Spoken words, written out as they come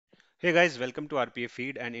Hey guys, welcome to RPA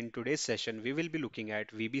feed, and in today's session we will be looking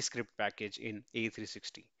at VBScript package in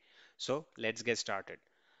A360. So let's get started.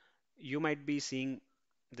 You might be seeing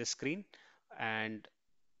the screen, and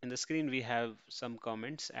in the screen we have some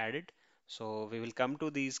comments added. So we will come to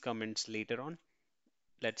these comments later on.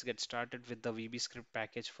 Let's get started with the VBScript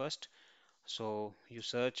package first. So you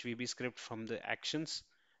search VBScript from the actions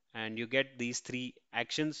and you get these three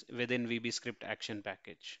actions within VBScript action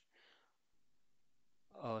package.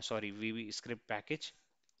 Sorry, VBScript package.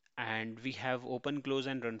 And we have open, close,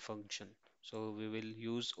 and run function. So we will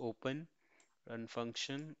use open, run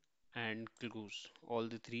function, and close, all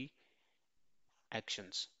the three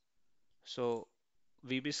actions. So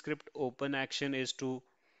VBScript open action is to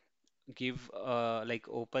give like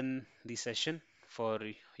open the session for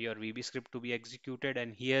your VBScript to be executed,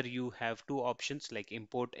 and here you have two options like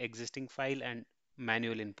import existing file and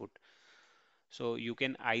manual input. So you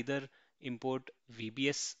can either import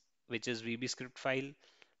VBS, which is VBScript file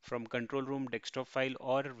from control room desktop file,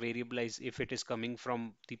 or variabilize if it is coming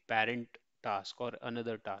from the parent task or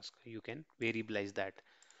another task. You can variabilize that,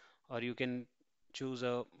 or you can choose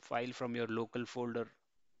a file from your local folder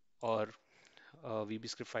or a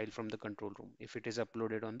VBScript file from the control room if it is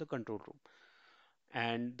uploaded on the control room.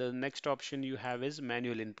 And the next option you have is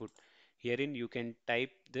manual input. Herein you can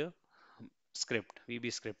type the script,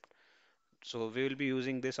 VBScript. So we will be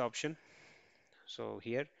using this option. So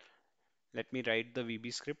here let me write the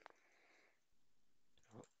VB script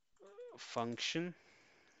function,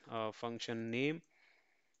 function name,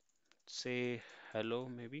 say hello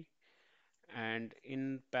maybe, and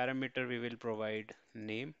in parameter we will provide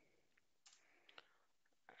name,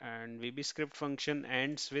 and VB script function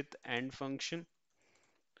ends with end function.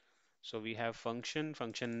 So we have function,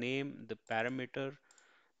 function name, the parameter,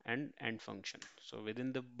 and end function. So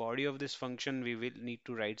within the body of this function, we will need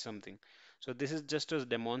to write something. So this is just a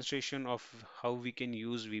demonstration of how we can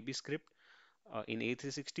use VB script. In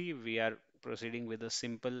A360, we are proceeding with a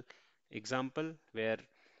simple example where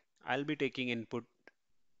I'll be taking input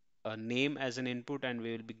a name as an input and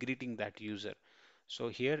we will be greeting that user. So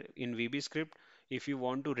here in VBScript, if you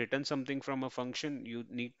want to return something from a function, you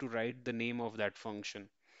need to write the name of that function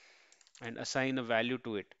and assign a value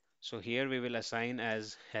to it. So here we will assign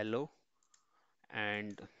as hello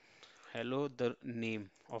and hello the name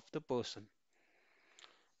of the person.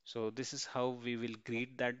 So this is how we will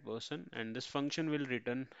greet that person, and this function will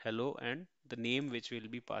return hello and the name which we'll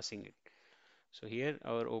be passing it. So here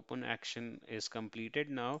our open action is completed.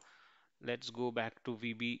 Now let's go back to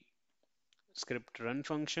VB script run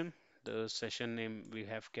function. The session name we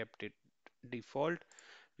have kept it default.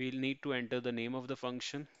 We'll need to enter the name of the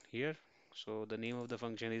function here. So the name of the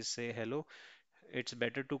function is say hello. It's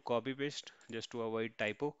better to copy paste just to avoid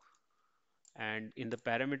typo. And in the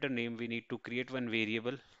parameter name, we need to create one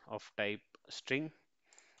variable of type string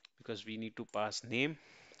because we need to pass name.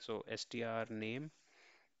 So str name,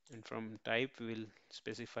 and from type we will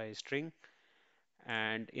specify string,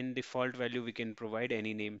 and in default value we can provide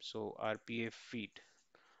any name. So RPA feed,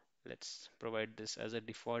 let's provide this as a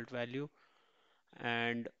default value,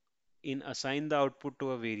 and in assign the output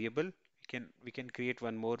to a variable we can create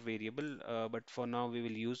one more variable, but for now we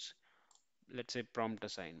will use, let's say, prompt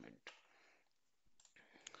assignment.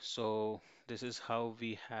 So this is how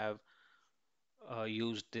we have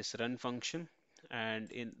used this run function, and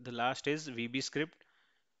in the last is VB script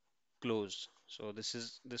close. So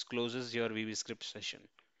this closes your VB script session.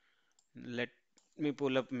 Let me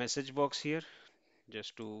pull up message box here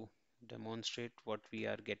just to demonstrate what we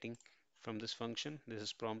are getting from this function. This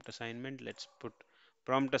is prompt assignment. Let's put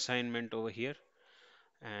prompt assignment over here,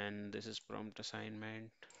 and this is prompt assignment,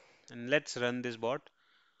 and let's run this bot.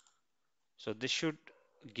 So this should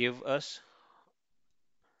give us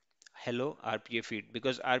hello RPA feed,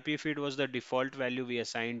 because RPA feed was the default value we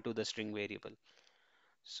assigned to the string variable.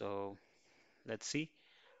 So let's see,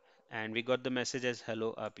 and we got the message as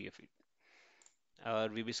hello RPA feed. Our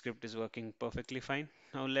VB script is working perfectly fine.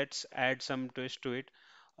 Now let's add some twist to it.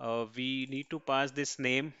 We need to pass this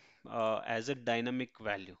name as a dynamic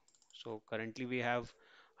value. So currently we have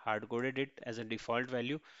hard coded it as a default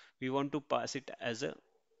value. We want to pass it as a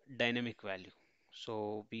dynamic value.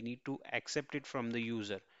 So we need to accept it from the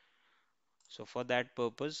user. So for that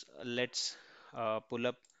purpose, let's pull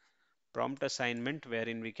up prompt assignment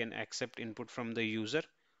wherein we can accept input from the user.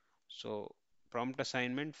 So prompt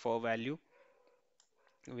assignment for value,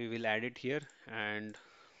 we will add it here and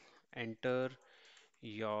enter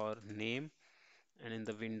your name, and in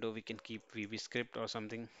the window we can keep VB script or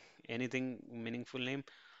something, anything meaningful name,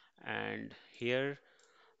 and here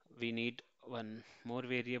we need one more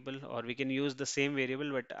variable, or we can use the same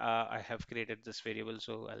variable, but I have created this variable,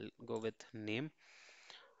 so I'll go with name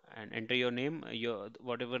and enter your name. Your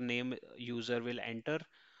whatever name user will enter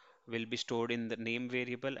will be stored in the name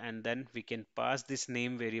variable, and then we can pass this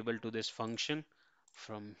name variable to this function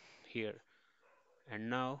from here. And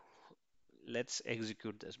now let's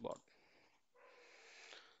execute this bot.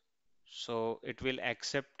 So it will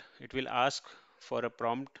ask for a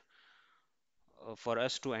prompt for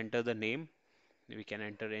us to enter the name. We can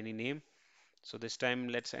enter any name. So this time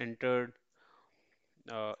let's enter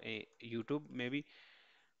a YouTube maybe,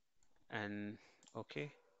 and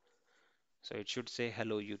okay. So it should say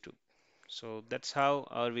hello YouTube. So that's how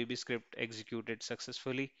our VBScript executed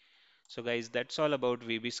successfully. So guys, that's all about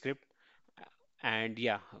VBScript. And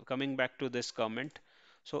yeah, coming back to this comment.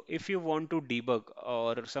 So if you want to debug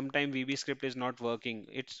or sometime VBScript is not working,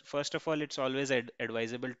 it's first of all, it's always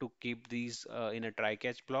advisable to keep these in a try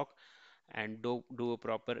catch block and do a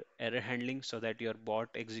proper error handling so that your bot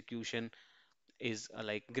execution is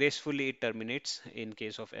like gracefully it terminates in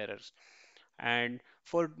case of errors. And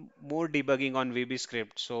for more debugging on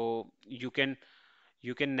VBScript, so you can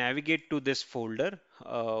navigate to this folder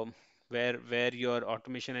where your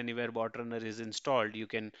automation anywhere bot runner is installed. You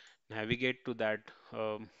can navigate to that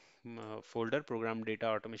folder, program data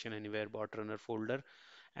automation anywhere bot runner folder,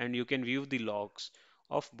 and you can view the logs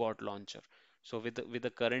of bot launcher. So with the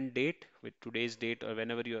current date, with today's date, or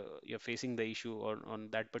whenever you're facing the issue or on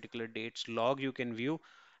that particular date's log, you can view,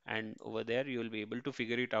 and over there you will be able to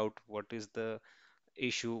figure it out what is the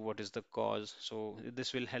issue, what is the cause. So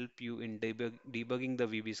this will help you in debugging the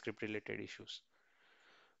VBScript related issues.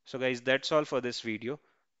 So guys, that's all for this video.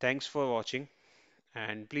 Thanks for watching,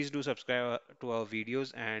 and please do subscribe to our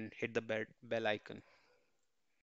videos and hit the bell icon.